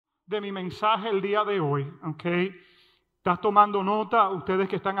de mi mensaje el día de hoy, ¿ok? ¿Estás tomando nota? Ustedes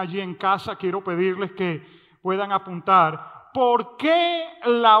que están allí en casa, quiero pedirles que puedan apuntar. ¿Por qué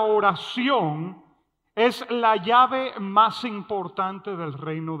la oración es la llave más importante del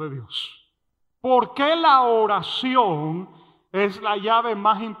reino de Dios? ¿Por qué la oración es la llave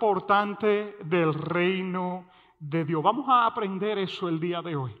más importante del reino de Dios? Vamos a aprender eso el día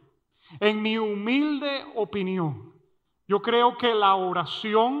de hoy. En mi humilde opinión, yo creo que la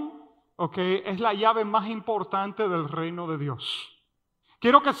oración, es la llave más importante del reino de Dios.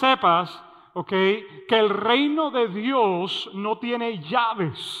 Quiero que sepas, que el reino de Dios no tiene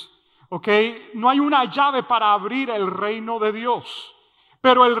llaves, no hay una llave para abrir el reino de Dios.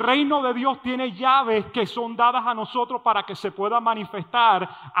 Pero el reino de Dios tiene llaves que son dadas a nosotros para que se pueda manifestar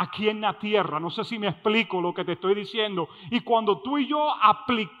aquí en la tierra. No sé si me explico lo que te estoy diciendo. Y cuando tú y yo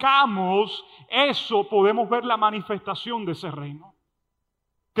aplicamos eso, podemos ver la manifestación de ese reino.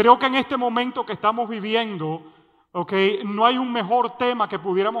 Creo que en este momento que estamos viviendo, no hay un mejor tema que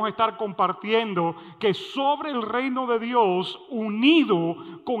pudiéramos estar compartiendo que sobre el reino de Dios unido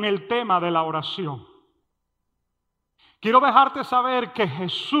con el tema de la oración. Quiero dejarte saber que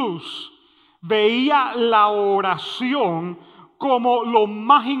Jesús veía la oración como lo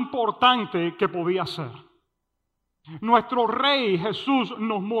más importante que podía ser. Nuestro Rey Jesús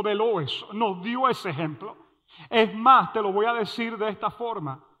nos modeló eso, nos dio ese ejemplo. Es más, te lo voy a decir de esta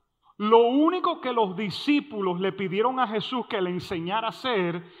forma. Lo único que los discípulos le pidieron a Jesús que le enseñara a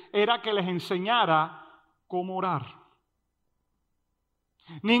hacer era que les enseñara cómo orar.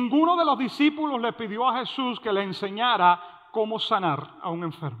 Ninguno de los discípulos le pidió a Jesús que le enseñara cómo sanar a un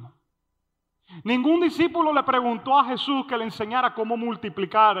enfermo. Ningún discípulo le preguntó a Jesús que le enseñara cómo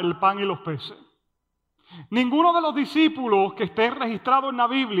multiplicar el pan y los peces. Ninguno de los discípulos que esté registrado en la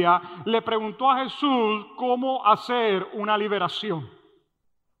Biblia le preguntó a Jesús cómo hacer una liberación.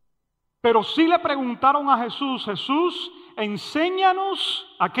 Pero sí le preguntaron a Jesús, Jesús,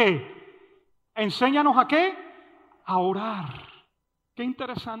 enséñanos ¿a qué? ¿Enséñanos a qué? A orar. Qué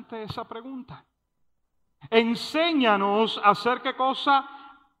interesante esa pregunta. Enséñanos a hacer qué cosa,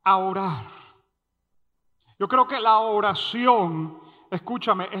 a orar. Yo creo que la oración,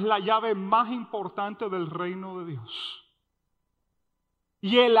 escúchame, es la llave más importante del reino de Dios.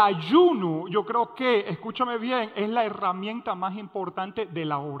 Y el ayuno, yo creo que, escúchame bien, es la herramienta más importante de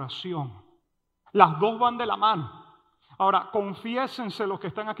la oración. Las dos van de la mano. Ahora, confiésense los que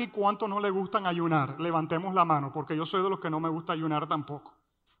están aquí cuántos no les gustan ayunar. Levantemos la mano, porque yo soy de los que no me gusta ayunar tampoco.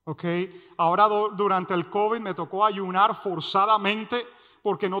 Ahora durante el COVID me tocó ayunar forzadamente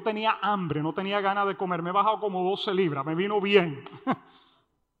porque no tenía hambre, no tenía ganas de comer. Me he bajado como 12 libras, me vino bien.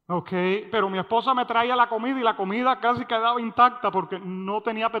 Pero mi esposa me traía la comida y la comida casi quedaba intacta porque no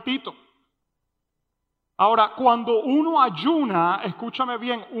tenía apetito. Ahora, cuando uno ayuna, escúchame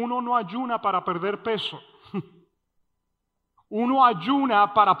bien, uno no ayuna para perder peso. Uno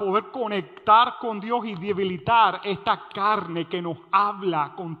ayuna para poder conectar con Dios y debilitar esta carne que nos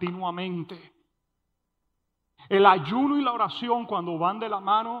habla continuamente. El ayuno y la oración, cuando van de la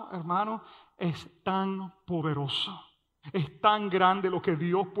mano, hermano, es tan poderoso. Es tan grande lo que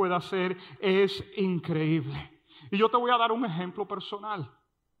Dios puede hacer, es increíble. Y yo te voy a dar un ejemplo personal.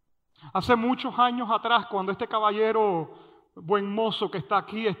 Hace muchos años atrás, cuando este caballero buen mozo que está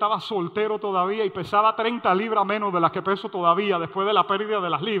aquí estaba soltero todavía y pesaba 30 libras menos de las que peso todavía después de la pérdida de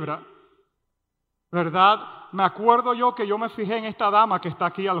las libras, ¿verdad? Me acuerdo yo que yo me fijé en esta dama que está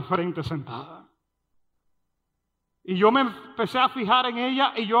aquí al frente sentada. Y yo me empecé a fijar en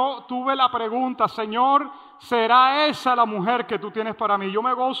ella y yo tuve la pregunta, Señor, ¿será esa la mujer que tú tienes para mí? Yo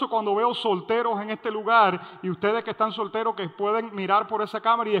me gozo cuando veo solteros en este lugar y ustedes que están solteros que pueden mirar por esa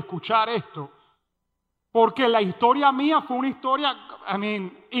cámara y escuchar esto. Porque la historia mía fue una historia,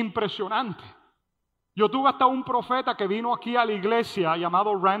 impresionante. Yo tuve hasta un profeta que vino aquí a la iglesia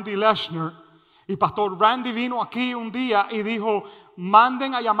llamado Randy Leshner. Y pastor Randy vino aquí un día y dijo,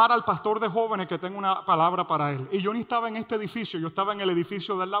 manden a llamar al pastor de jóvenes que tengo una palabra para él. Y yo ni estaba en este edificio, yo estaba en el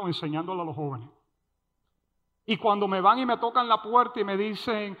edificio del lado enseñándole a los jóvenes. Y cuando me van y me tocan la puerta y me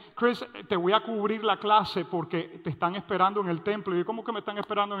dicen, Chris, te voy a cubrir la clase porque te están esperando en el templo. Y yo, ¿cómo que me están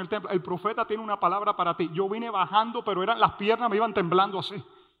esperando en el templo? El profeta tiene una palabra para ti. Yo vine bajando, pero las piernas me iban temblando así.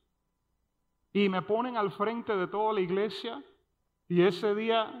 Y me ponen al frente de toda la iglesia. Y ese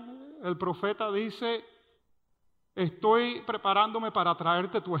día el profeta dice, estoy preparándome para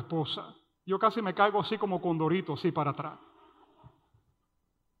traerte tu esposa. Yo casi me caigo así como condorito, así para atrás.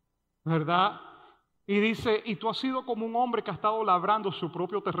 ¿Verdad? Y dice, y tú has sido como un hombre que ha estado labrando su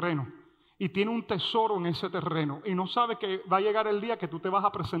propio terreno y tiene un tesoro en ese terreno y no sabe que va a llegar el día que tú te vas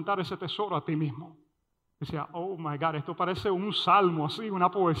a presentar ese tesoro a ti mismo. Decía, oh my God, esto parece un salmo así,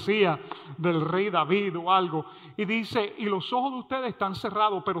 una poesía del rey David o algo. Y dice, y los ojos de ustedes están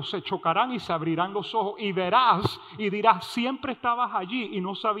cerrados, pero se chocarán y se abrirán los ojos y verás y dirás, siempre estabas allí y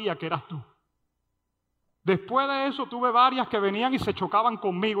no sabía que eras tú. Después de eso tuve varias que venían y se chocaban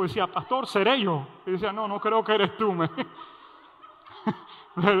conmigo. Y decía, pastor, ¿seré yo? Y decía, no creo que eres tú.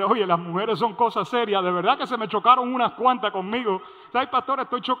 Oye, las mujeres son cosas serias. De verdad que se me chocaron unas cuantas conmigo. Ay, pastor,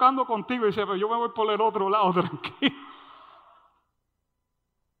 estoy chocando contigo. Y dice, pero yo me voy por el otro lado, tranquilo.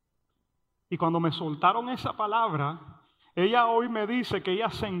 Y cuando me soltaron esa palabra, ella hoy me dice que ella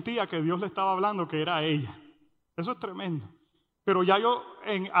sentía que Dios le estaba hablando, que era ella. Eso es tremendo. Pero ya yo,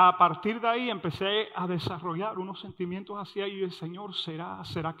 a partir de ahí, empecé a desarrollar unos sentimientos hacia ella. Y el Señor,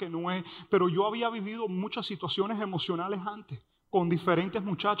 ¿será que no es? Pero yo había vivido muchas situaciones emocionales antes, con diferentes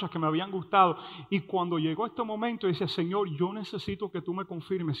muchachas que me habían gustado. Y cuando llegó este momento, dice, Señor, yo necesito que tú me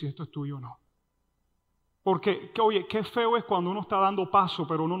confirmes si esto es tuyo o no. Porque, oye, qué feo es cuando uno está dando paso,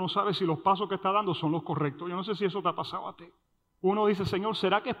 pero uno no sabe si los pasos que está dando son los correctos. Yo no sé si eso te ha pasado a ti. Uno dice, Señor,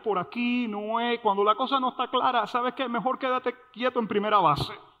 ¿será que es por aquí? No es. Cuando la cosa no está clara, ¿sabes qué? Mejor quédate quieto en primera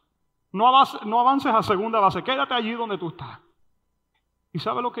base. No avances a segunda base. Quédate allí donde tú estás. ¿Y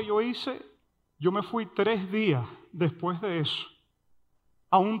sabes lo que yo hice? Yo me fui 3 días después de eso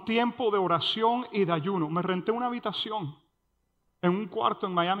a un tiempo de oración y de ayuno. Me renté una habitación en un cuarto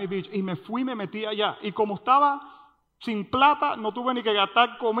en Miami Beach y me fui y me metí allá. Y como estaba sin plata, no tuve ni que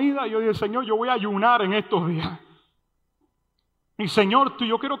gastar comida. Y yo dije, Señor, yo voy a ayunar en estos días. Y Señor,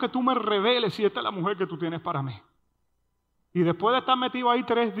 yo quiero que tú me reveles si esta es la mujer que tú tienes para mí. Y después de estar metido ahí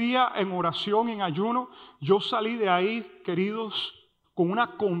 3 días en oración y en ayuno, yo salí de ahí, queridos, con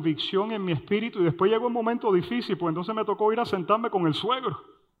una convicción en mi espíritu. Y después llegó un momento difícil, pues entonces me tocó ir a sentarme con el suegro.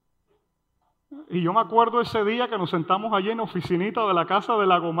 Y yo me acuerdo ese día que nos sentamos allí en la oficinita de la casa de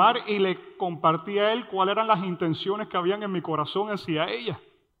Lagomar y le compartí a él cuáles eran las intenciones que habían en mi corazón hacia ella.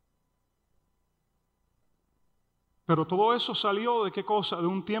 Pero todo eso salió de qué cosa, de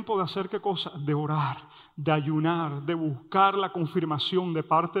un tiempo de hacer qué cosa, de orar, de ayunar, de buscar la confirmación de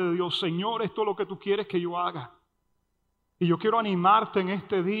parte de Dios. Señor, esto es lo que tú quieres que yo haga. Y yo quiero animarte en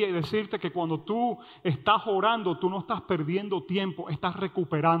este día y decirte que cuando tú estás orando, tú no estás perdiendo tiempo, estás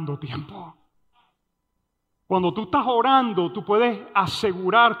recuperando tiempo. Cuando tú estás orando, tú puedes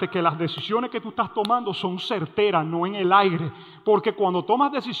asegurarte que las decisiones que tú estás tomando son certeras, no en el aire. Porque cuando tomas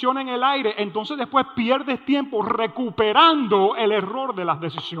decisiones en el aire, entonces después pierdes tiempo recuperando el error de las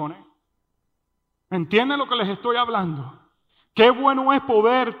decisiones. ¿Entienden lo que les estoy hablando? Qué bueno es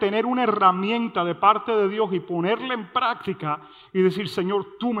poder tener una herramienta de parte de Dios y ponerla en práctica y decir,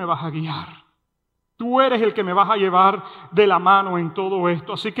 Señor, tú me vas a guiar. Tú eres el que me vas a llevar de la mano en todo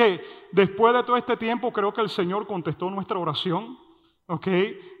esto. Así que después de todo este tiempo creo que el Señor contestó nuestra oración. ¿Ok?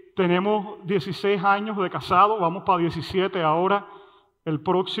 Tenemos 16 años de casado, vamos para 17 ahora. El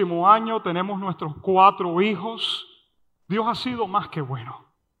próximo año tenemos nuestros 4 hijos. Dios ha sido más que bueno.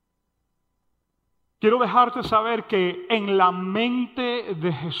 Quiero dejarte saber que en la mente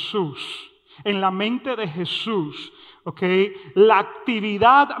de Jesús, ¿okay? La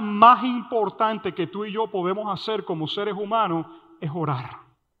actividad más importante que tú y yo podemos hacer como seres humanos es orar.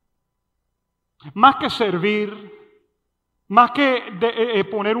 Más que servir, más que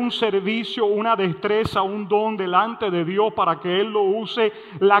poner un servicio, una destreza, un don delante de Dios para que Él lo use,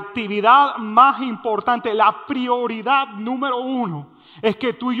 la actividad más importante, la prioridad número 1 es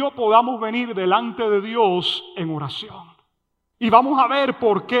que tú y yo podamos venir delante de Dios en oración. Y vamos a ver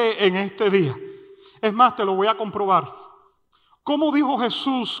por qué en este día. Es más, te lo voy a comprobar. ¿Cómo dijo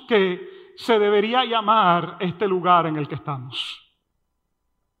Jesús que se debería llamar este lugar en el que estamos?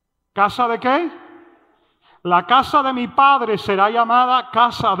 ¿Casa de qué? La casa de mi Padre será llamada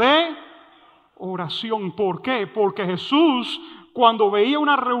casa de oración. ¿Por qué? Porque Jesús, cuando veía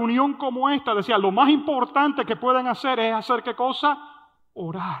una reunión como esta, decía, lo más importante que pueden hacer es hacer ¿qué cosa?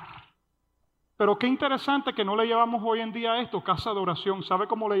 Orar. Pero qué interesante que no le llamamos hoy en día a esto casa de oración. ¿Sabe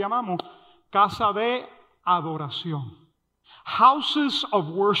cómo le llamamos? Casa de adoración. Houses of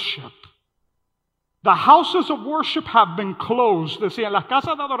worship. The houses of worship have been closed. Decían, las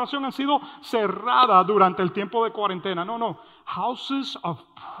casas de adoración han sido cerradas durante el tiempo de cuarentena. No. Houses of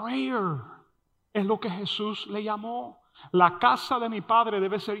prayer es lo que Jesús le llamó. La casa de mi Padre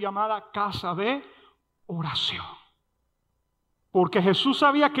debe ser llamada casa de oración. Porque Jesús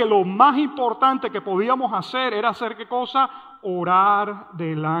sabía que lo más importante que podíamos hacer era hacer ¿qué cosa? Orar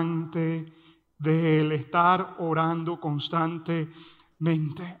delante de Él, estar orando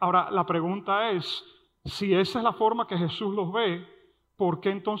constantemente. Ahora, la pregunta es, si esa es la forma que Jesús los ve, ¿por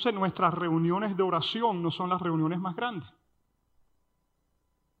qué entonces nuestras reuniones de oración no son las reuniones más grandes?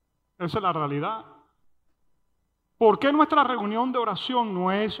 Esa es la realidad. ¿Por qué nuestra reunión de oración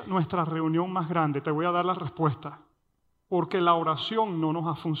no es nuestra reunión más grande? Te voy a dar la respuesta. Porque la oración no nos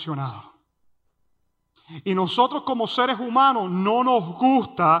ha funcionado. Y nosotros como seres humanos no nos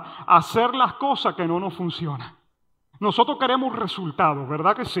gusta hacer las cosas que no nos funcionan. Nosotros queremos resultados,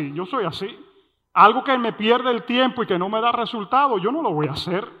 ¿verdad que sí? Yo soy así. Algo que me pierde el tiempo y que no me da resultado, yo no lo voy a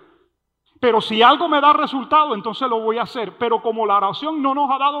hacer. Pero si algo me da resultado, entonces lo voy a hacer. Pero como la oración no nos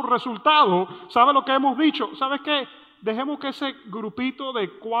ha dado resultado, ¿sabe lo que hemos dicho? ¿Sabes qué? Dejemos que ese grupito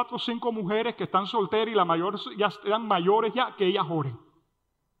de 4 o 5 mujeres que están solteras y la mayor ya están mayores ya, que ellas oren.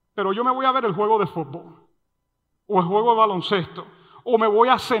 Pero yo me voy a ver el juego de fútbol, o el juego de baloncesto, o me voy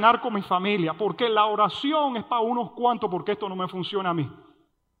a cenar con mi familia, porque la oración es para unos cuantos, porque esto no me funciona a mí.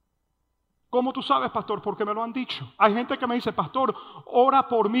 ¿Cómo tú sabes, pastor? Porque me lo han dicho. Hay gente que me dice, pastor, ora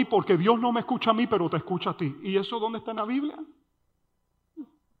por mí, porque Dios no me escucha a mí, pero te escucha a ti. ¿Y eso dónde está en la Biblia?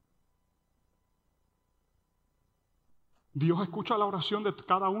 Dios escucha la oración de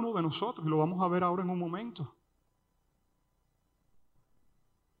cada uno de nosotros, y lo vamos a ver ahora en un momento.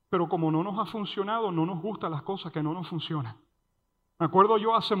 Pero como no nos ha funcionado, no nos gustan las cosas que no nos funcionan. Me acuerdo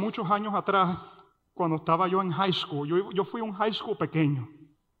yo hace muchos años atrás, cuando estaba yo en high school, yo fui a un high school pequeño,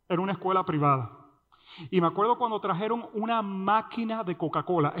 era una escuela privada. Y me acuerdo cuando trajeron una máquina de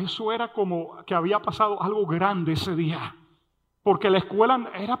Coca-Cola, eso era como que había pasado algo grande ese día, porque la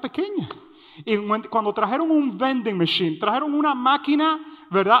escuela era pequeña. Y cuando trajeron un vending machine, trajeron una máquina,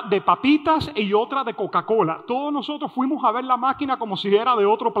 ¿verdad?, de papitas y otra de Coca-Cola. Todos nosotros fuimos a ver la máquina como si era de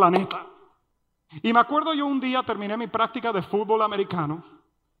otro planeta. Y me acuerdo yo un día terminé mi práctica de fútbol americano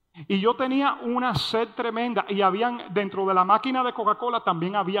y yo tenía una sed tremenda y dentro de la máquina de Coca-Cola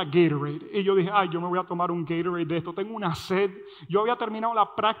también había Gatorade. Y yo dije, ay, yo me voy a tomar un Gatorade de esto, tengo una sed. Yo había terminado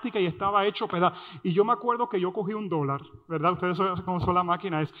la práctica y estaba hecho pedazos. Y yo me acuerdo que yo cogí $1, ¿verdad? Ustedes saben cómo son la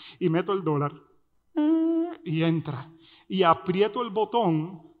máquina es. Y meto el $, y entra. Y aprieto el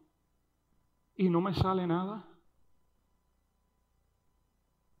botón y no me sale nada.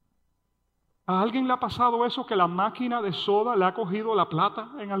 ¿A alguien le ha pasado eso, que la máquina de soda le ha cogido la plata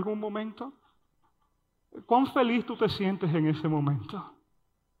en algún momento? ¿Cuán feliz tú te sientes en ese momento?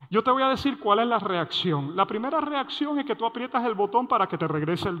 Yo te voy a decir cuál es la reacción. La primera reacción es que tú aprietas el botón para que te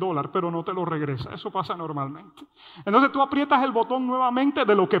regrese el $, pero no te lo regresa. Eso pasa normalmente. Entonces tú aprietas el botón nuevamente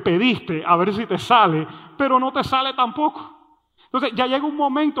de lo que pediste, a ver si te sale, pero no te sale tampoco. Entonces ya llega un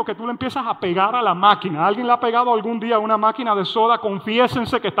momento que tú le empiezas a pegar a la máquina. ¿Alguien le ha pegado algún día a una máquina de soda?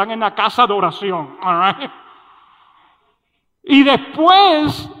 Confiésense que están en la casa de oración. All right? Y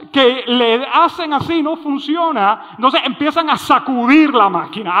después que le hacen así, no funciona, entonces empiezan a sacudir la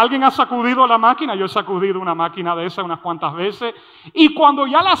máquina. ¿Alguien ha sacudido la máquina? Yo he sacudido una máquina de esa unas cuantas veces. Y cuando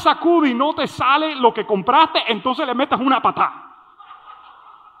ya la sacude y no te sale lo que compraste, entonces le metes una patada.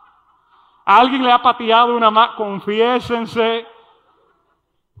 ¿A alguien le ha pateado una máquina? Confiésense.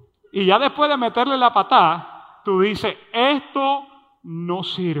 Y ya después de meterle la patada, tú dices, esto no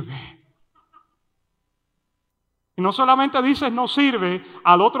sirve. Y no solamente dices no sirve,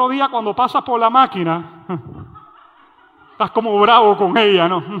 al otro día cuando pasas por la máquina, estás como bravo con ella,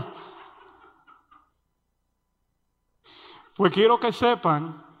 ¿no? Pues quiero que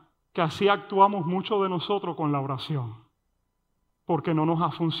sepan que así actuamos muchos de nosotros con la oración, porque no nos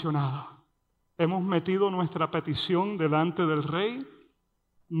ha funcionado. Hemos metido nuestra petición delante del Rey,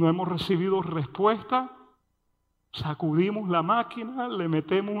 no hemos recibido respuesta, sacudimos la máquina, le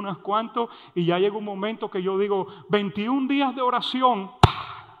metemos unas cuantos y ya llega un momento que yo digo, 21 días de oración.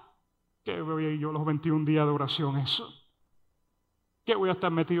 ¿Qué voy yo los 21 días de oración eso? ¿Qué voy a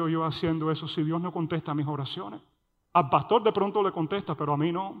estar metido yo haciendo eso si Dios no contesta mis oraciones? Al pastor de pronto le contesta, pero a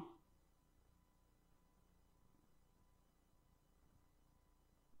mí no.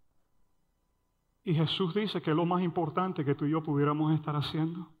 Y Jesús dice que es lo más importante que tú y yo pudiéramos estar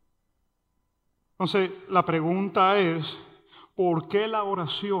haciendo. Entonces, la pregunta es, ¿por qué la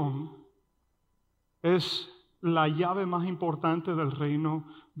oración es la llave más importante del reino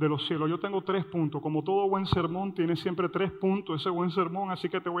de los cielos? Yo tengo 3 puntos. Como todo buen sermón tiene siempre 3 puntos ese buen sermón, así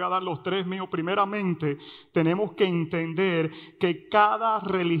que te voy a dar los 3 míos. Primeramente, tenemos que entender que cada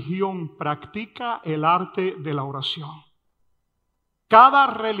religión practica el arte de la oración. Cada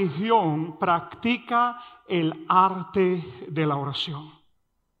religión practica el arte de la oración.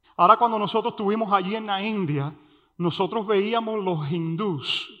 Ahora cuando nosotros estuvimos allí en la India, nosotros veíamos los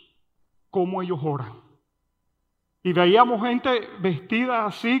hindús, cómo ellos oran. Y veíamos gente vestida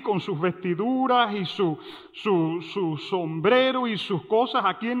así, con sus vestiduras y su sombrero y sus cosas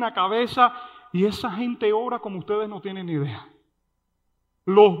aquí en la cabeza. Y esa gente ora como ustedes no tienen ni idea.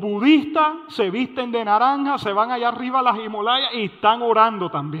 Los budistas se visten de naranja, se van allá arriba a las Himalayas y están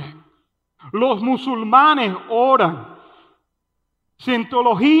orando también. Los musulmanes oran.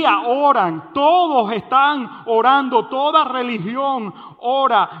 Cientología oran. Todos están orando. Toda religión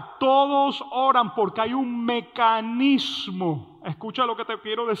ora. Todos oran porque hay un mecanismo. Escucha lo que te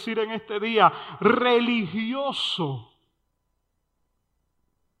quiero decir en este día. Religioso.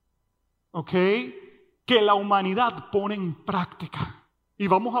 ¿Ok? Que la humanidad pone en práctica. Y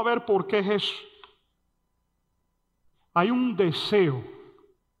vamos a ver por qué es eso. Hay un deseo.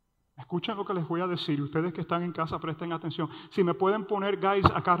 Escuchen lo que les voy a decir. Ustedes que están en casa, presten atención. Si me pueden poner, guys,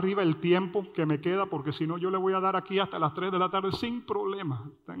 acá arriba el tiempo que me queda, porque si no yo le voy a dar aquí hasta las 3 de la tarde sin problema.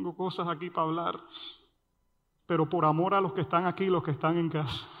 Tengo cosas aquí para hablar. Pero por amor a los que están aquí, los que están en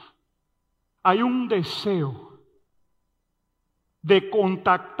casa. Hay un deseo de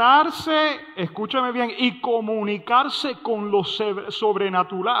contactarse, escúchame bien, y comunicarse con lo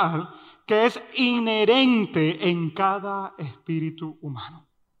sobrenatural que es inherente en cada espíritu humano.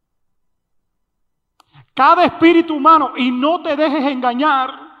 Cada espíritu humano, y no te dejes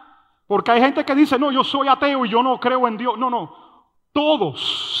engañar, porque hay gente que dice, no, yo soy ateo y yo no creo en Dios. No.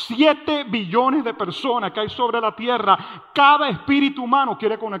 Todos, 7 billones de personas que hay sobre la tierra, cada espíritu humano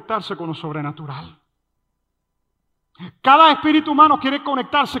quiere conectarse con lo sobrenatural. Cada espíritu humano quiere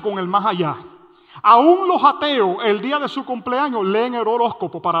conectarse con el más allá. Aún los ateos, el día de su cumpleaños, leen el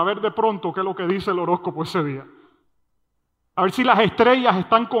horóscopo para ver de pronto qué es lo que dice el horóscopo ese día. A ver si las estrellas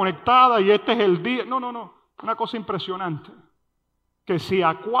están conectadas y este es el día. No. Una cosa impresionante. Que si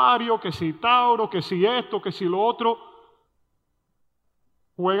Acuario, que si Tauro, que si esto, que si lo otro.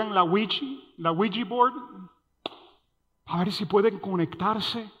 Juegan la Ouija board, a ver si pueden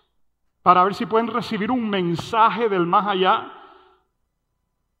conectarse, para ver si pueden recibir un mensaje del más allá.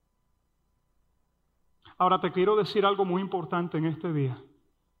 Ahora te quiero decir algo muy importante en este día.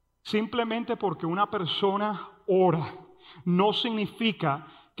 Simplemente porque una persona ora, no significa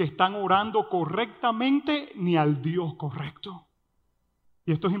que están orando correctamente ni al Dios correcto.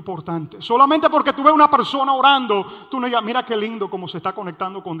 Y esto es importante. Solamente porque tú ves una persona orando, tú no digas, mira qué lindo cómo se está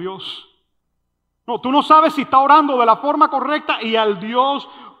conectando con Dios. No, tú no sabes si está orando de la forma correcta y al Dios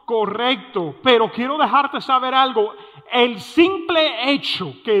correcto. Pero quiero dejarte saber algo. El simple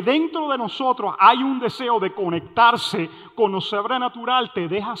hecho que dentro de nosotros hay un deseo de conectarse con lo sobrenatural te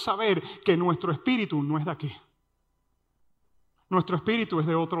deja saber que nuestro espíritu no es de aquí. Nuestro espíritu es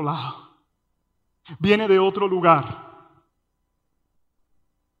de otro lado. Viene de otro lugar.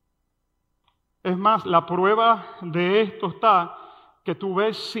 Es más, la prueba de esto está que tú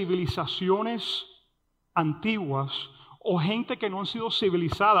ves civilizaciones antiguas o gente que no han sido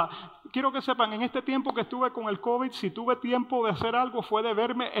civilizada. Quiero que sepan, en este tiempo que estuve con el COVID, si tuve tiempo de hacer algo fue de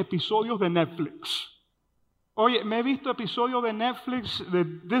verme episodios de Netflix. Oye, me he visto episodios de Netflix, de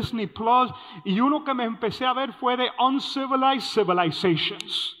Disney Plus, y uno que me empecé a ver fue de Uncivilized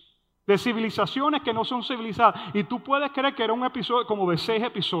Civilizations, de civilizaciones que no son civilizadas. Y tú puedes creer que era un episodio como de 6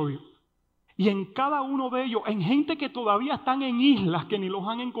 episodios. Y en cada uno de ellos, en gente que todavía están en islas que ni los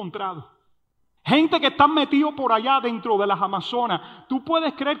han encontrado. Gente que están metidos por allá dentro de las Amazonas. ¿Tú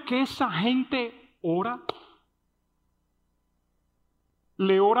puedes creer que esa gente ora?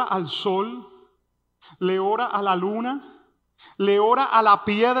 Le ora al sol, le ora a la luna, le ora a la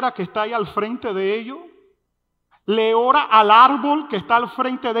piedra que está ahí al frente de ellos, le ora al árbol que está al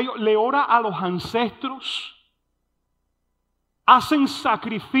frente de ellos, le ora a los ancestros. Hacen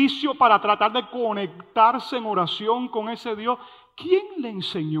sacrificio para tratar de conectarse en oración con ese Dios. ¿Quién le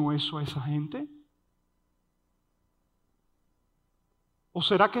enseñó eso a esa gente? ¿O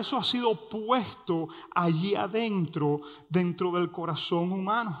será que eso ha sido puesto allí adentro, dentro del corazón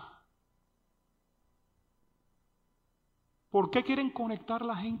humano? ¿Por qué quieren conectar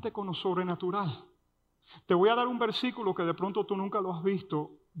la gente con lo sobrenatural? Te voy a dar un versículo que de pronto tú nunca lo has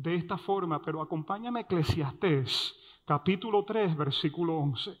visto de esta forma, pero acompáñame a Eclesiastés, capítulo 3, versículo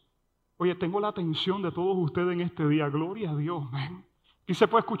 11. Oye, tengo la atención de todos ustedes en este día. Gloria a Dios, man. Aquí se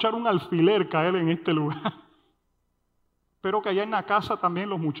puede escuchar un alfiler caer en este lugar. Espero que allá en la casa también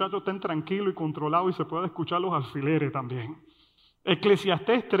los muchachos estén tranquilos y controlados y se puedan escuchar los alfileres también.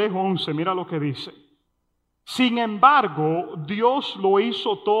 Eclesiastés 3:11, mira lo que dice. Sin embargo, Dios lo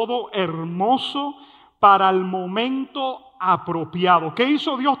hizo todo hermoso para el momento apropiado. ¿Qué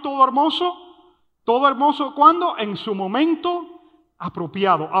hizo Dios todo hermoso? Todo hermoso, ¿cuándo? En su momento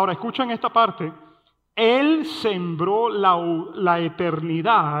apropiado. Ahora, escuchen esta parte. Él sembró la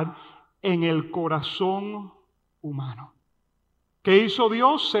eternidad en el corazón humano. ¿Qué hizo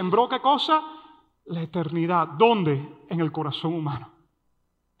Dios? ¿Sembró qué cosa? La eternidad. ¿Dónde? En el corazón humano.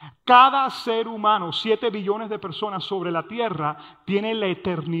 Cada ser humano, 7 billones de personas sobre la tierra, tiene la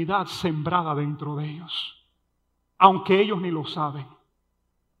eternidad sembrada dentro de ellos, aunque ellos ni lo saben.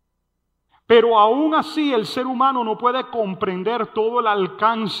 Pero aún así el ser humano no puede comprender todo el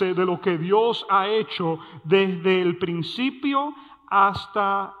alcance de lo que Dios ha hecho desde el principio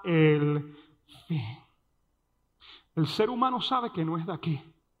hasta el fin. El ser humano sabe que no es de aquí,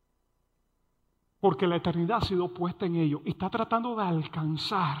 porque la eternidad ha sido puesta en ello y está tratando de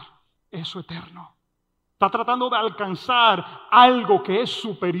alcanzar eso eterno. Está tratando de alcanzar algo que es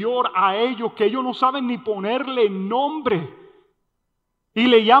superior a ellos, que ellos no saben ni ponerle nombre. Y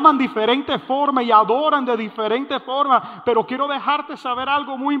le llaman diferentes formas y adoran de diferentes formas. Pero quiero dejarte saber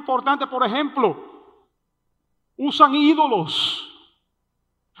algo muy importante. Por ejemplo, usan ídolos,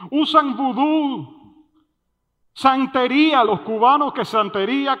 usan vudú, santería, los cubanos que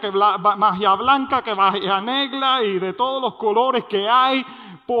santería, que magia blanca, que magia negra y de todos los colores que hay.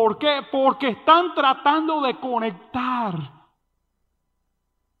 ¿Por qué? Porque están tratando de conectar.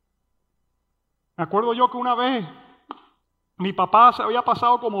 Me acuerdo yo que una vez mi papá se había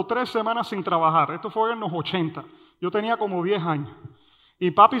pasado como 3 semanas sin trabajar. Esto fue en los 80. Yo tenía como 10 años. Y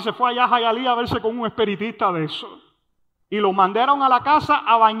papi se fue allá a Hialeah a verse con un espiritista de eso. Y lo mandaron a la casa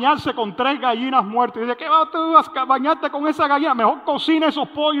a bañarse con 3 gallinas muertas. Y dice, ¿qué vas tú a bañarte con esa gallina? Mejor cocina esos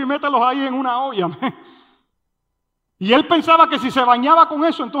pollos y mételos ahí en una olla. Y él pensaba que si se bañaba con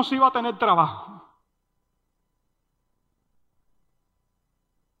eso, entonces iba a tener trabajo.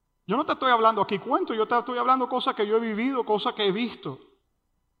 Yo no te estoy hablando aquí cuentos, yo te estoy hablando cosas que yo he vivido, cosas que he visto.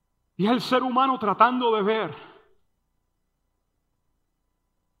 Y es el ser humano tratando de ver.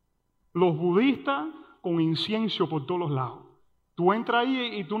 Los budistas con incienso por todos los lados. Tú entras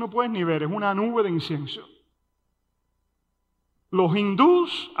ahí y tú no puedes ni ver, es una nube de incienso. Los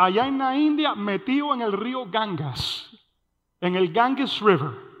hindús allá en la India metidos en el río Ganges, en el Ganges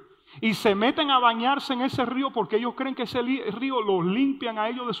River. Y se meten a bañarse en ese río porque ellos creen que ese río los limpian a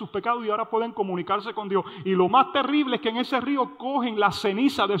ellos de sus pecados y ahora pueden comunicarse con Dios. Y lo más terrible es que en ese río cogen la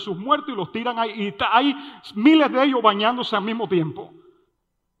ceniza de sus muertos y los tiran ahí. Y hay miles de ellos bañándose al mismo tiempo.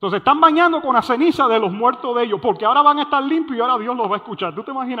 Entonces están bañando con la ceniza de los muertos de ellos porque ahora van a estar limpios y ahora Dios los va a escuchar. ¿Tú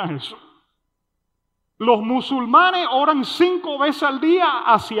te imaginas eso? Los musulmanes oran 5 veces al día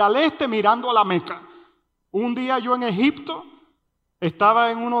hacia el este mirando a la Meca. Un día yo en Egipto estaba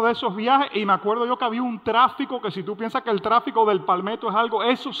en uno de esos viajes y me acuerdo yo que había un tráfico que si tú piensas que el tráfico del Palmetto es algo,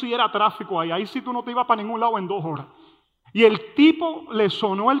 eso sí era tráfico ahí. Ahí sí tú no te ibas para ningún lado en 2 horas. Y el tipo le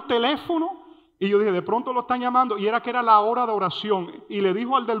sonó el teléfono y yo dije, de pronto lo están llamando y era que era la hora de oración. Y le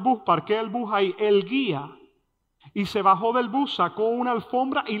dijo al del bus, parqué el bus ahí, el guía. Y se bajó del bus, sacó una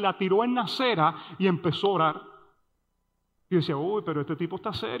alfombra y la tiró en la acera y empezó a orar. Y yo decía, uy, pero este tipo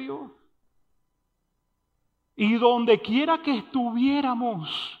está serio. Y donde quiera que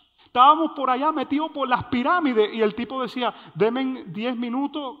estuviéramos, estábamos por allá metidos por las pirámides y el tipo decía, denme 10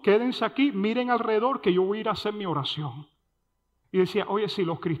 minutos, quédense aquí, miren alrededor que yo voy a ir a hacer mi oración. Y decía, oye, si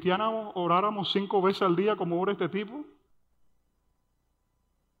los cristianos oráramos 5 veces al día como ora este tipo.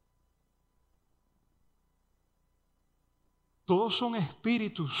 Todos son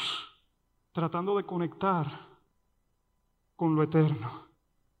espíritus tratando de conectar con lo eterno.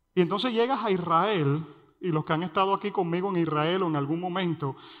 Y entonces llegas a Israel. Y los que han estado aquí conmigo en Israel o en algún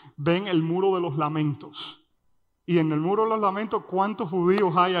momento, ven el muro de los lamentos. Y en el muro de los lamentos, ¿cuántos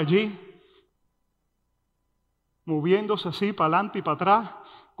judíos hay allí? Moviéndose así para adelante y para atrás,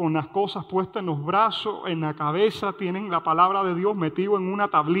 con las cosas puestas en los brazos, en la cabeza, tienen la palabra de Dios metido en una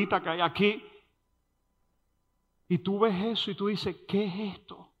tablita que hay aquí. Y tú ves eso y tú dices, ¿qué es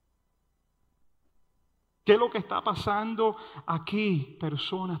esto? ¿Qué es lo que está pasando aquí?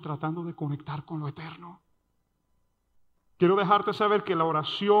 Personas tratando de conectar con lo eterno. Quiero dejarte saber que la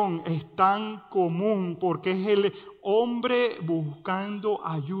oración es tan común porque es el hombre buscando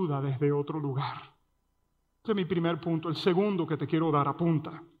ayuda desde otro lugar. Ese es mi primer punto. El segundo que te quiero dar,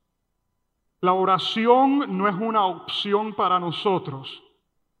 apunta. La oración no es una opción para nosotros,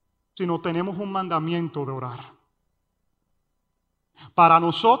 sino tenemos un mandamiento de orar. Para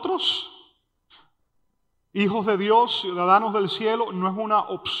nosotros, hijos de Dios, ciudadanos del cielo, no es una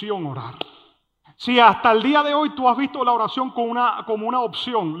opción orar. Si hasta el día de hoy tú has visto la oración como una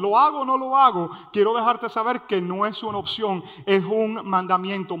opción, ¿lo hago o no lo hago? Quiero dejarte saber que no es una opción, es un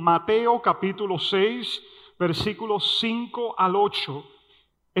mandamiento. Mateo capítulo 6, versículos 5 al 8.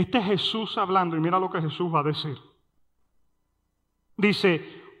 Este es Jesús hablando y mira lo que Jesús va a decir.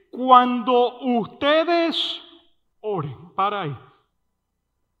 Dice, cuando ustedes oren, para ahí.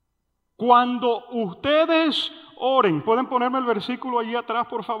 Cuando ustedes oren, ¿pueden ponerme el versículo allí atrás,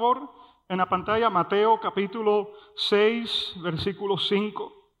 por favor? En la pantalla, Mateo capítulo 6, versículo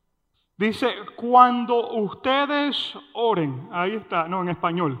 5. Dice, cuando ustedes oren, ahí está, no, en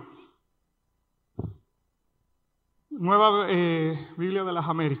español. Nueva Biblia de las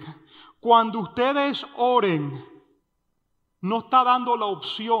Américas. Cuando ustedes oren, no está dando la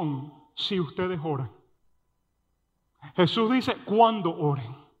opción si ustedes oran. Jesús dice, cuando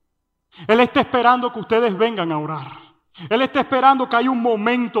oren. Él está esperando que ustedes vengan a orar. Él está esperando que haya un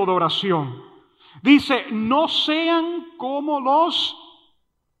momento de oración. Dice, no sean como los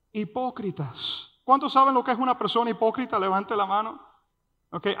hipócritas. ¿Cuántos saben lo que es una persona hipócrita? Levante la mano.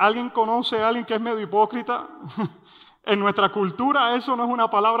 Okay. ¿Alguien conoce a alguien que es medio hipócrita? En nuestra cultura eso no es una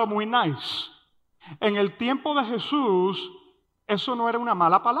palabra muy nice. En el tiempo de Jesús, eso no era una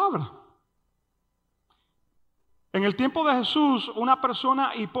mala palabra. En el tiempo de Jesús, una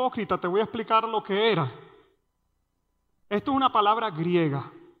persona hipócrita, te voy a explicar lo que era. Esto es una palabra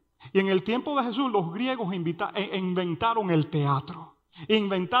griega. Y en el tiempo de Jesús, los griegos inventaron el teatro.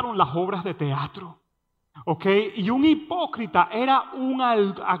 Inventaron las obras de teatro. ¿Ok? Y un hipócrita era un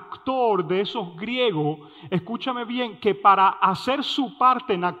actor de esos griegos, escúchame bien, que para hacer su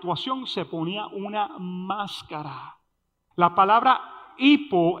parte en actuación se ponía una máscara. La palabra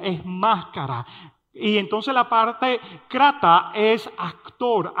hipo es máscara. Y entonces la parte crata es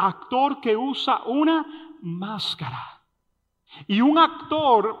actor que usa una máscara. Y un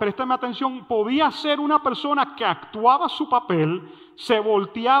actor, préstame atención, podía ser una persona que actuaba su papel, se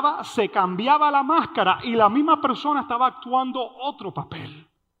volteaba, se cambiaba la máscara y la misma persona estaba actuando otro papel.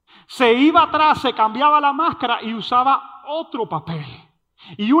 Se iba atrás, se cambiaba la máscara y usaba otro papel.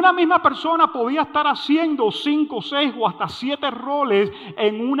 Y una misma persona podía estar haciendo 5, 6 o hasta 7 roles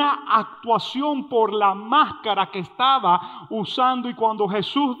en una actuación por la máscara que estaba usando. Y cuando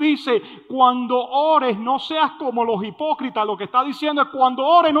Jesús dice, cuando ores no seas como los hipócritas, lo que está diciendo es cuando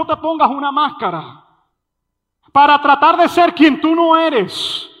ores no te pongas una máscara para tratar de ser quien tú no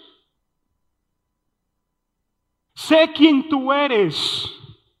eres. Sé quien tú eres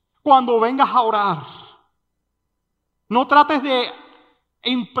cuando vengas a orar. No trates de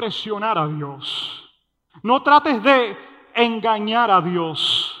impresionar a Dios. No trates de engañar a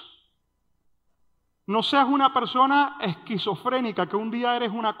Dios. No seas una persona esquizofrénica que un día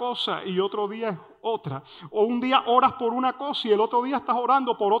eres una cosa y otro día es otra. O un día oras por una cosa y el otro día estás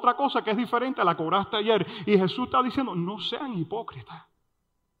orando por otra cosa que es diferente a la que oraste ayer. Y Jesús está diciendo, no sean hipócritas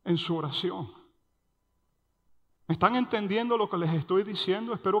en su oración. ¿Me están entendiendo lo que les estoy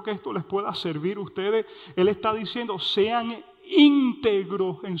diciendo? Espero que esto les pueda servir a ustedes. Él está diciendo, sean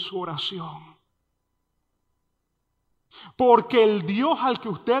íntegros en su oración. Porque el Dios al que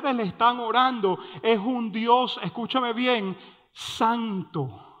ustedes le están orando es un Dios, escúchame bien, santo.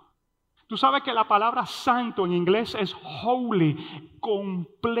 Tú sabes que la palabra santo en inglés es holy,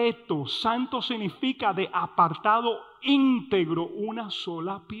 completo. Santo significa de apartado íntegro, una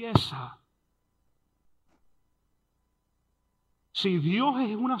sola pieza. Si Dios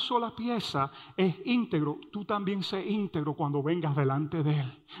es una sola pieza, es íntegro, tú también sé íntegro cuando vengas delante de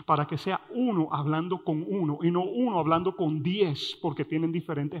Él. Para que sea uno hablando con uno y no uno hablando con 10 porque tienen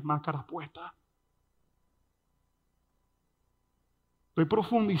diferentes máscaras puestas. Estoy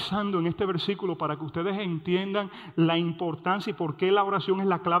profundizando en este versículo para que ustedes entiendan la importancia y por qué la oración es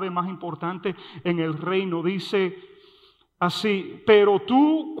la clave más importante en el reino. Dice así, pero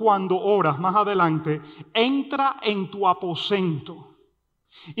tú cuando oras, más adelante, entra en tu aposento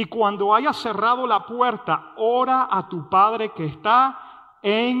y cuando hayas cerrado la puerta, ora a tu Padre que está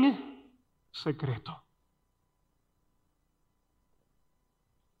en secreto.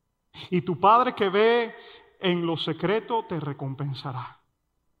 Y tu Padre que ve en lo secreto te recompensará.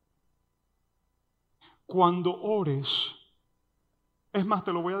 Cuando ores, es más,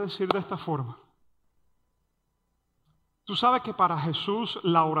 te lo voy a decir de esta forma. Tú sabes que para Jesús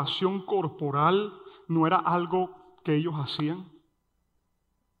la oración corporal no era algo que ellos hacían.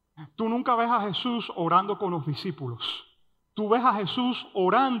 Tú nunca ves a Jesús orando con los discípulos. Tú ves a Jesús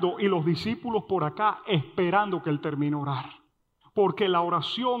orando y los discípulos por acá esperando que Él termine de orar. Porque la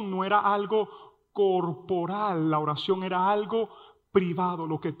oración no era algo corporal, la oración era algo privado.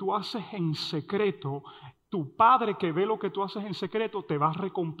 Lo que tú haces en secreto, tu Padre que ve lo que tú haces en secreto te va a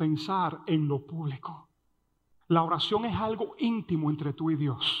recompensar en lo público. La oración es algo íntimo entre tú y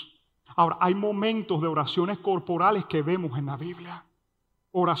Dios. Ahora, hay momentos de oraciones corporales que vemos en la Biblia.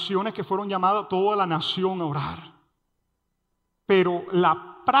 Oraciones que fueron llamadas toda la nación a orar. Pero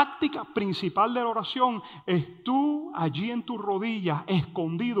la práctica principal de la oración es tú allí en tus rodillas,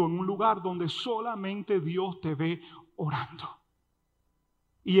 escondido en un lugar donde solamente Dios te ve orando.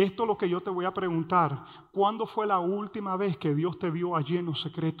 Y esto es lo que yo te voy a preguntar. ¿Cuándo fue la última vez que Dios te vio allí en lo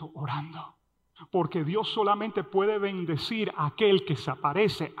secreto orando? Porque Dios solamente puede bendecir a aquel que se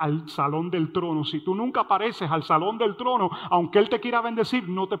aparece al salón del trono. Si tú nunca apareces al salón del trono, aunque Él te quiera bendecir,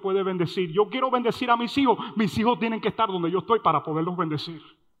 no te puede bendecir. Yo quiero bendecir a mis hijos tienen que estar donde yo estoy para poderlos bendecir.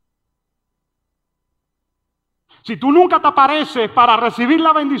 Si tú nunca te apareces para recibir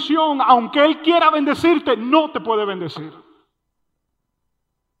la bendición, aunque Él quiera bendecirte, no te puede bendecir.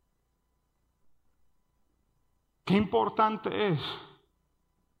 Qué importante es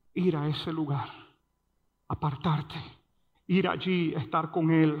ir a ese lugar, apartarte, ir allí, estar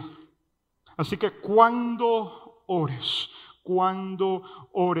con Él. Así que cuando ores,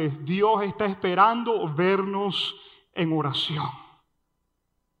 Dios está esperando vernos en oración.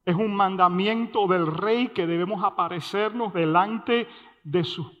 Es un mandamiento del Rey que debemos aparecernos delante de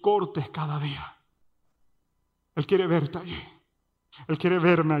sus cortes cada día. Él quiere verte allí. Él quiere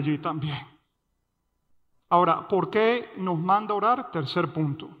verme allí también. Ahora, ¿por qué nos manda a orar? Tercer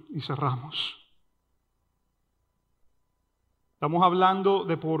punto, y cerramos. Estamos hablando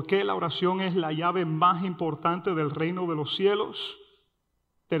de por qué la oración es la llave más importante del reino de los cielos.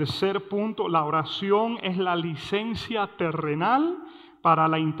 Tercer punto, la oración es la licencia terrenal para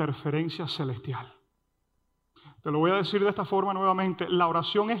la interferencia celestial. Te lo voy a decir de esta forma nuevamente. La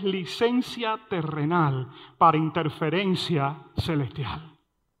oración es licencia terrenal para interferencia celestial.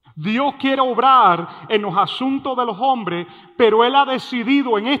 Dios quiere obrar en los asuntos de los hombres, pero Él ha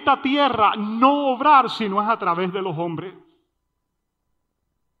decidido en esta tierra no obrar si no es a través de los hombres.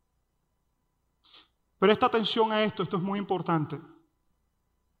 Presta atención a esto es muy importante.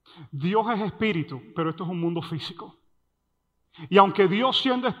 Dios es espíritu, pero esto es un mundo físico. Y aunque Dios,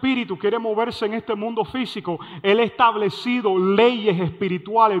 siendo espíritu, quiere moverse en este mundo físico, Él ha establecido leyes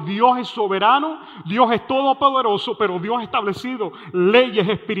espirituales. Dios es soberano, Dios es todopoderoso, pero Dios ha establecido leyes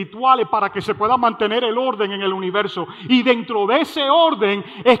espirituales para que se pueda mantener el orden en el universo. Y dentro de ese orden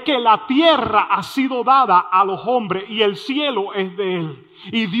es que la tierra ha sido dada a los hombres y el cielo es de Él.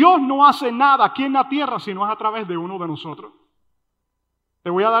 Y Dios no hace nada aquí en la tierra si no es a través de uno de nosotros. Te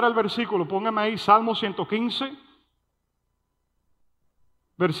voy a dar el versículo, póngame ahí, Salmo 115.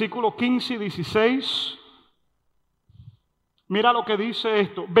 Versículos 15 y 16. Mira lo que dice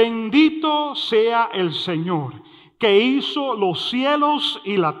esto. Bendito sea el Señor, que hizo los cielos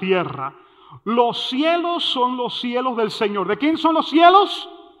y la tierra. Los cielos son los cielos del Señor. ¿De quién son los cielos?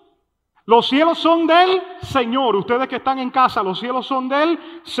 Los cielos son del Señor. Ustedes que están en casa, los cielos son del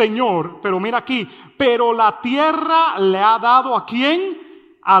Señor. Pero mira aquí. Pero la tierra le ha dado ¿a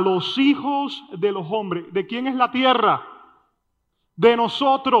quién? A los hijos de los hombres. ¿De quién es la tierra? De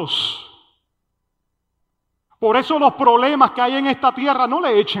nosotros. Por eso los problemas que hay en esta tierra, no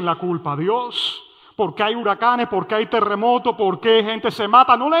le echen la culpa a Dios. Porque hay huracanes, porque hay terremotos, porque gente se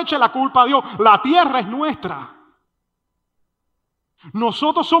mata. No le echen la culpa a Dios. La tierra es nuestra.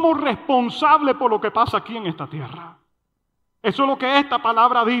 Nosotros somos responsables por lo que pasa aquí en esta tierra. Eso es lo que esta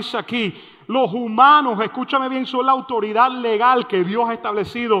palabra dice aquí. Los humanos, escúchame bien, son la autoridad legal que Dios ha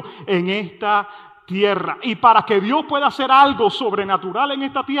establecido en esta tierra. Y para que Dios pueda hacer algo sobrenatural en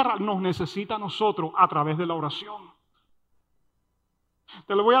esta tierra, nos necesita a nosotros a través de la oración.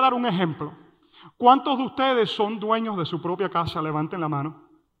 Te le voy a dar un ejemplo. ¿Cuántos de ustedes son dueños de su propia casa? Levanten la mano.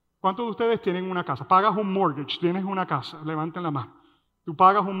 ¿Cuántos de ustedes tienen una casa? Pagas un mortgage, tienes una casa, levanten la mano. Tú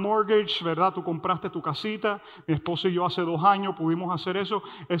pagas un mortgage, ¿verdad? Tú compraste tu casita. Mi esposo y yo hace 2 años pudimos hacer eso.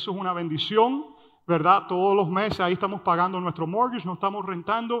 Eso es una bendición, ¿verdad? Todos los meses ahí estamos pagando nuestro mortgage, no estamos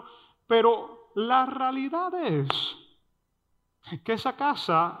rentando. Pero la realidad es que esa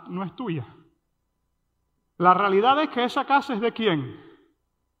casa no es tuya. La realidad es que esa casa es ¿de quién?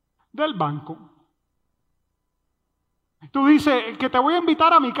 Del banco. Tú dices que te voy a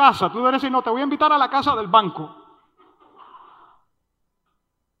invitar a mi casa. Tú debes decir, no, te voy a invitar a la casa del banco.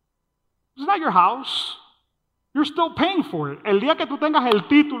 It's not your house. You're still paying for it. El día que tú tengas el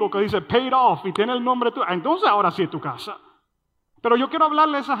título que dice paid off y tiene el nombre tuyo, entonces ahora sí es tu casa. Pero yo quiero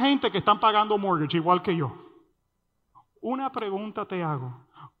hablarle a esa gente que están pagando mortgage igual que yo. Una pregunta te hago.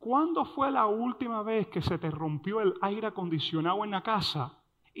 ¿Cuándo fue la última vez que se te rompió el aire acondicionado en la casa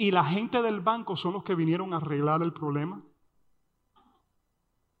y la gente del banco son los que vinieron a arreglar el problema?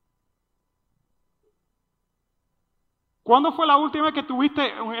 ¿Cuándo fue la última vez que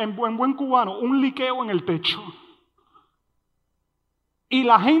tuviste, en buen cubano, un liqueo en el techo? Y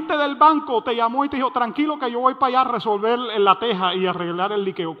la gente del banco te llamó y te dijo, tranquilo que yo voy para allá a resolver la teja y arreglar el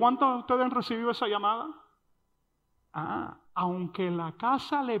liqueo. ¿Cuántos de ustedes han recibido esa llamada? Aunque la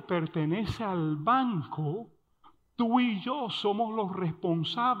casa le pertenece al banco, tú y yo somos los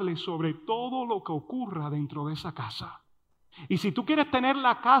responsables sobre todo lo que ocurra dentro de esa casa. Y si tú quieres tener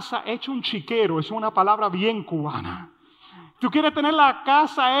la casa hecha un chiquero, es una palabra bien cubana. Tú quieres tener la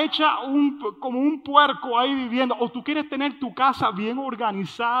casa hecha como un puerco ahí viviendo, o tú quieres tener tu casa bien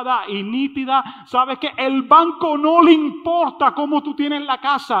organizada y nítida, sabes que el banco no le importa cómo tú tienes la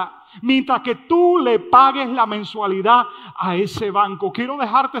casa. mientras que tú le pagues la mensualidad a ese banco. Quiero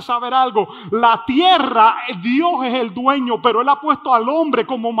dejarte saber algo. La tierra, Dios es el dueño, pero Él ha puesto al hombre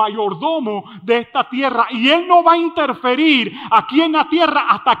como mayordomo de esta tierra. Y Él no va a interferir aquí en la tierra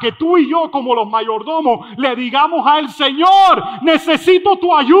hasta que tú y yo, como los mayordomos, le digamos a Él: Señor, necesito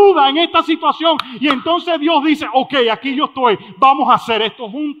tu ayuda en esta situación. Y entonces Dios dice: ok, aquí yo estoy, vamos a hacer esto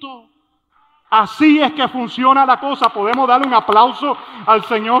juntos. Así es que funciona la cosa. Podemos darle un aplauso al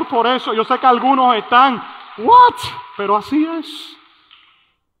Señor por eso. Yo sé que algunos están, ¿what? Pero así es.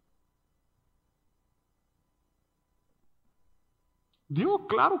 Dios,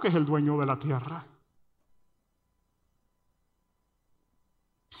 claro que es el dueño de la tierra.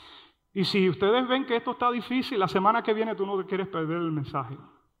 Y si ustedes ven que esto está difícil, la semana que viene tú no te quieres perder el mensaje.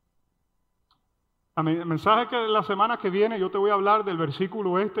 El mensaje que la semana que viene yo te voy a hablar del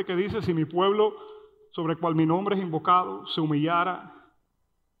versículo que dice: si mi pueblo, sobre el cual mi nombre es invocado, se humillara,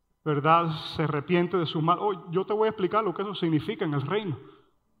 ¿verdad?, se arrepiente de sus malos. Yo te voy a explicar lo que eso significa en el reino,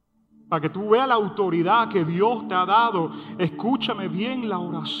 para que tú veas la autoridad que Dios te ha dado. Escúchame bien, la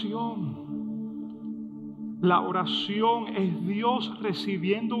oración. La oración es Dios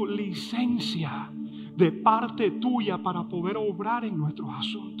recibiendo licencia de parte tuya para poder obrar en nuestros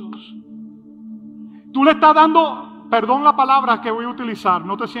asuntos. Tú le estás dando, perdón la palabra que voy a utilizar,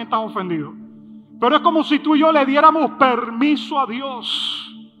 no te sientas ofendido, pero es como si tú y yo le diéramos permiso a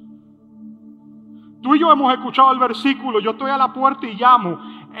Dios. Tú y yo hemos escuchado el versículo: yo estoy a la puerta y llamo,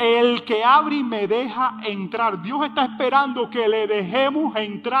 el que abre y me deja entrar. Dios está esperando que le dejemos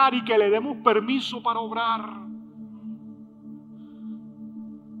entrar y que le demos permiso para obrar.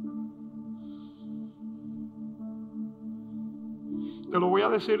 Te lo voy a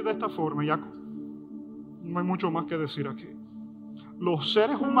decir de esta forma, ya no hay mucho más que decir aquí. Los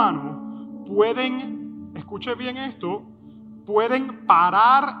seres humanos pueden, escuche bien esto, pueden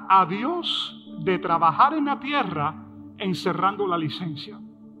parar a Dios de trabajar en la tierra encerrando la licencia.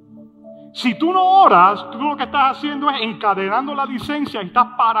 Si tú no oras, tú lo que estás haciendo es encadenando la licencia y estás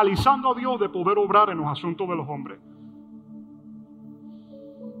paralizando a Dios de poder obrar en los asuntos de los hombres.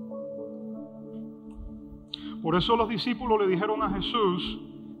 Por eso los discípulos le dijeron a Jesús: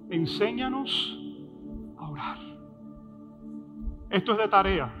 enséñanos a orar. Esto es de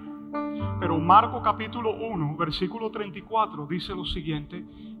tarea. Pero Marcos capítulo 1, versículo 34 dice lo siguiente: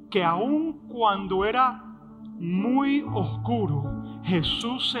 que aun cuando era muy oscuro,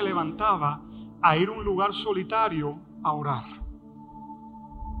 Jesús se levantaba a ir a un lugar solitario a orar.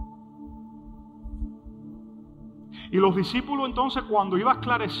 Y los discípulos entonces, cuando iba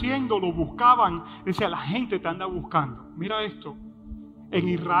esclareciendo, lo buscaban. Decía: la gente te anda buscando. Mira esto. En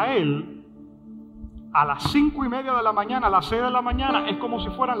Israel, a las 5:30 de la mañana, a las 6 de la mañana, es como si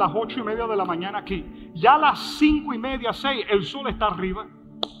fueran las 8:30 de la mañana aquí. Ya a las 5:30, 6, el sol está arriba.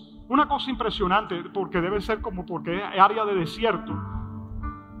 Una cosa impresionante, porque debe ser como porque es área de desierto.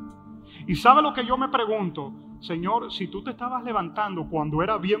 Y ¿sabe lo que yo me pregunto? Señor, si tú te estabas levantando cuando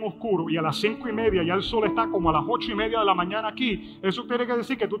era bien oscuro y a las 5:30 ya el sol está como a las 8:30 de la mañana aquí, eso tiene que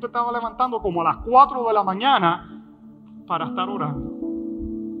decir que tú te estabas levantando como a las 4 de la mañana para estar orando.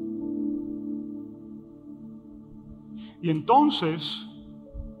 Y entonces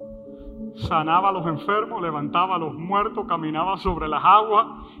sanaba a los enfermos, levantaba a los muertos, caminaba sobre las aguas.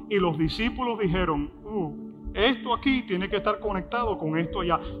 Y los discípulos dijeron: esto aquí tiene que estar conectado con esto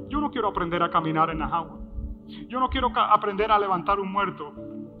allá. Yo no quiero aprender a caminar en las aguas. Yo no quiero aprender a levantar un muerto.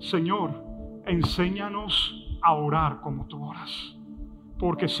 Señor, enséñanos a orar como tú oras.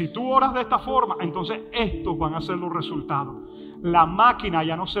 Porque si tú oras de esta forma, entonces estos van a ser los resultados. La máquina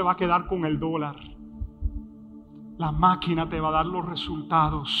ya no se va a quedar con el dólar. La máquina te va a dar los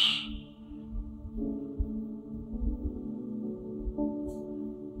resultados.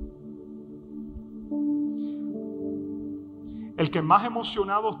 El que más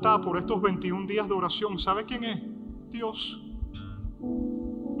emocionado está por estos 21 días de oración, ¿sabe quién es? Dios.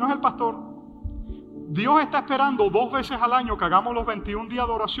 No es el pastor. Dios está esperando 2 veces al año que hagamos los 21 días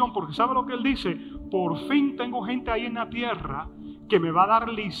de oración, porque ¿sabe lo que Él dice? Por fin tengo gente ahí en la tierra que me va a dar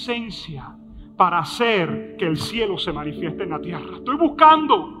licencia para hacer que el cielo se manifieste en la tierra. Estoy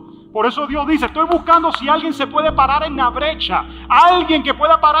buscando. Por eso Dios dice: estoy buscando si alguien se puede parar en la brecha, alguien que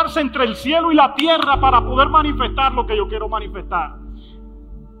pueda pararse entre el cielo y la tierra para poder manifestar lo que yo quiero manifestar.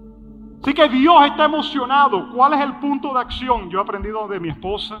 Así que Dios está emocionado. ¿Cuál es el punto de acción? Yo he aprendido de mi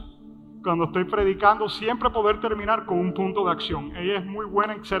esposa, cuando estoy predicando, siempre poder terminar con un punto de acción. Ella es muy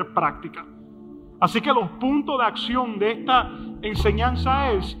buena en ser práctica. Así que los puntos de acción de esta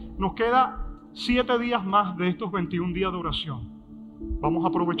enseñanza es: nos queda 7 días más de estos 21 días de oración. Vamos a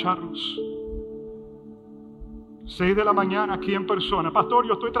aprovecharlos. 6 de la mañana aquí en persona. Pastor,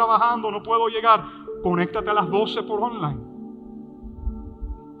 yo estoy trabajando, no puedo llegar. Conéctate a las 12 por online.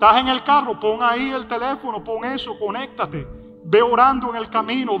 Estás en el carro, pon ahí el teléfono, pon eso, conéctate. Ve orando en el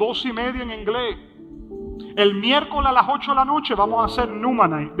camino, 2:30 en inglés. El miércoles a las 8 de la noche vamos a hacer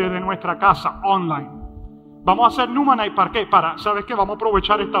Numanite desde nuestra casa, online. Vamos a hacer Numanite, ¿para qué? ¿Sabes qué? Vamos a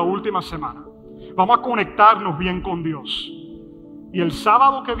aprovechar esta última semana. Vamos a conectarnos bien con Dios. Y el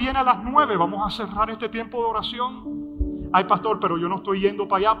sábado que viene a las 9 vamos a cerrar este tiempo de oración. Ay, pastor, pero yo no estoy yendo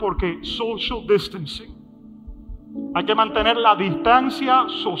para allá porque social distancing. Hay que mantener la distancia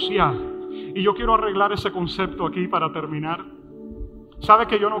social. Y yo quiero arreglar ese concepto aquí para terminar. ¿Sabes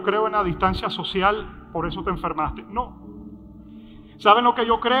que yo no creo en la distancia social? Por eso te enfermaste. No. ¿Saben lo que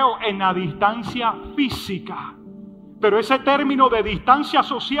yo creo? En la distancia física. Pero ese término de distancia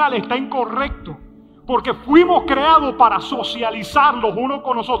social está incorrecto. Porque fuimos creados para socializar los unos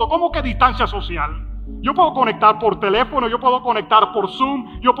con nosotros. ¿Cómo que distancia social? Yo puedo conectar por teléfono, yo puedo conectar por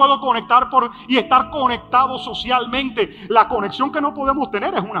Zoom, yo puedo conectar y estar conectado socialmente. La conexión que no podemos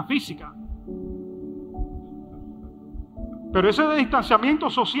tener es una física. Pero ese de distanciamiento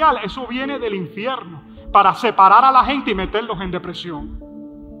social, eso viene del infierno, para separar a la gente y meterlos en depresión.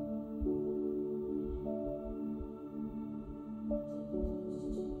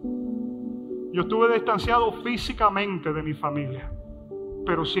 Yo estuve distanciado físicamente de mi familia,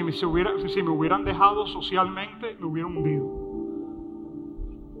 pero si me hubieran dejado socialmente, me hubieran hundido.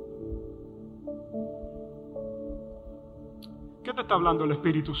 ¿Qué te está hablando el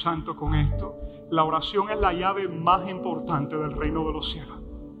Espíritu Santo con esto? La oración es la llave más importante del reino de los cielos.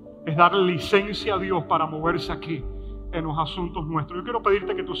 Es darle licencia a Dios para moverse aquí en los asuntos nuestros. Yo quiero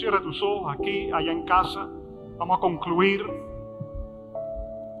pedirte que tú cierres tus ojos aquí, allá en casa. Vamos a concluir.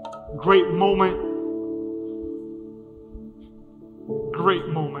 Great moment. Great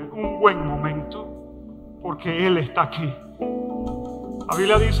moment. Un buen momento. Porque Él está aquí. La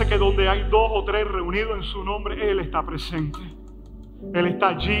Biblia dice que donde hay 2 o 3 reunidos en su nombre, Él está presente. Él está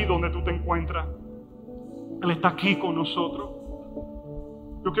allí donde tú te encuentras. Él está aquí con nosotros.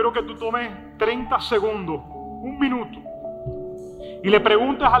 Yo quiero que tú tomes 30 segundos, 1 minuto, y le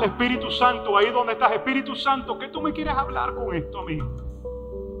preguntes al Espíritu Santo, ahí donde estás: Espíritu Santo, ¿qué tú me quieres hablar con esto a mí?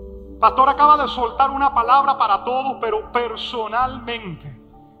 Pastor acaba de soltar una palabra para todos, pero personalmente,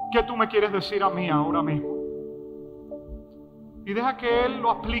 ¿qué tú me quieres decir a mí ahora mismo? Y deja que Él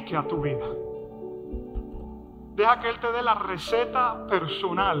lo aplique a tu vida. Deja que Él te dé la receta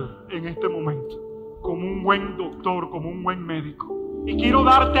personal en este momento, como un buen doctor, como un buen médico. Y quiero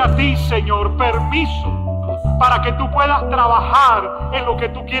darte a ti, Señor, permiso para que tú puedas trabajar en lo que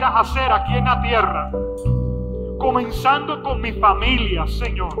tú quieras hacer aquí en la tierra. Comenzando con mi familia,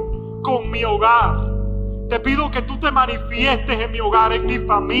 Señor, con mi hogar. Te pido que tú te manifiestes en mi hogar, en mi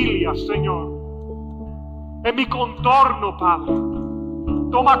familia, Señor. En mi contorno, Padre.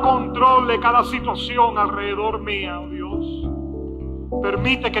 Toma control de cada situación alrededor mía, oh Dios.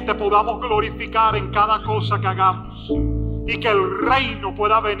 Permite que te podamos glorificar en cada cosa que hagamos. Y que el reino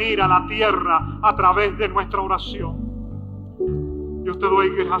pueda venir a la tierra a través de nuestra oración. Yo te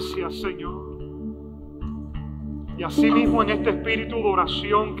doy gracias, Señor. Y así mismo en este espíritu de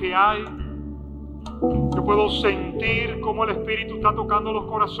oración que hay, yo puedo sentir cómo el Espíritu está tocando los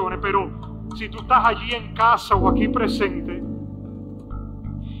corazones. Pero si tú estás allí en casa o aquí presente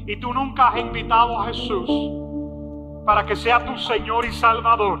y tú nunca has invitado a Jesús para que sea tu Señor y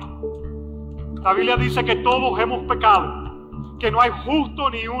Salvador, la Biblia dice que todos hemos pecado, que no hay justo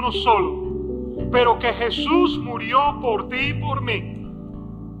ni uno solo, pero que Jesús murió por ti y por mí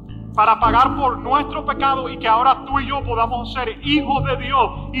para pagar por nuestro pecado, y que ahora tú y yo podamos ser hijos de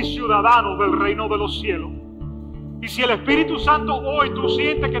Dios y ciudadanos del reino de los cielos. Y si el Espíritu Santo hoy tú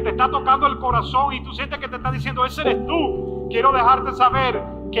sientes que te está tocando el corazón y tú sientes que te está diciendo: ese eres tú, quiero dejarte saber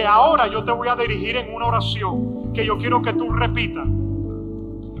que ahora yo te voy a dirigir en una oración que yo quiero que tú repitas.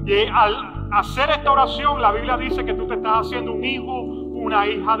 Y al hacer esta oración, la Biblia dice que tú te estás haciendo un hijo, una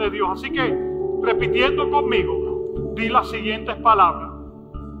hija de Dios. Así que, repitiendo conmigo, di las siguientes palabras: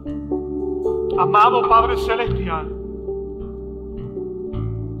 amado Padre Celestial,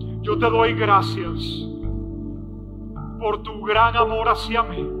 yo te doy gracias por tu gran amor hacia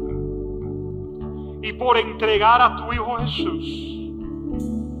mí y por entregar a tu Hijo Jesús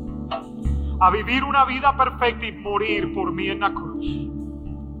a vivir una vida perfecta y morir por mí en la cruz.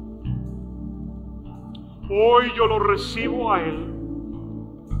 Hoy yo lo recibo a Él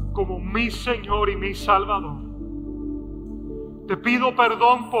como mi Señor y mi Salvador. Te pido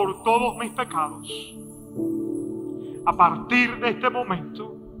perdón por todos mis pecados. A partir de este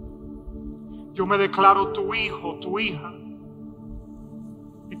momento, yo me declaro tu hijo, tu hija.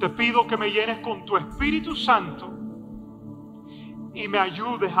 Y te pido que me llenes con tu Espíritu Santo y me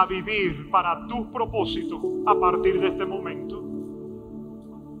ayudes a vivir para tus propósitos a partir de este momento.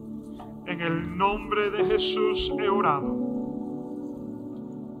 En el nombre de Jesús he orado.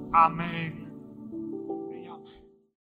 Amén.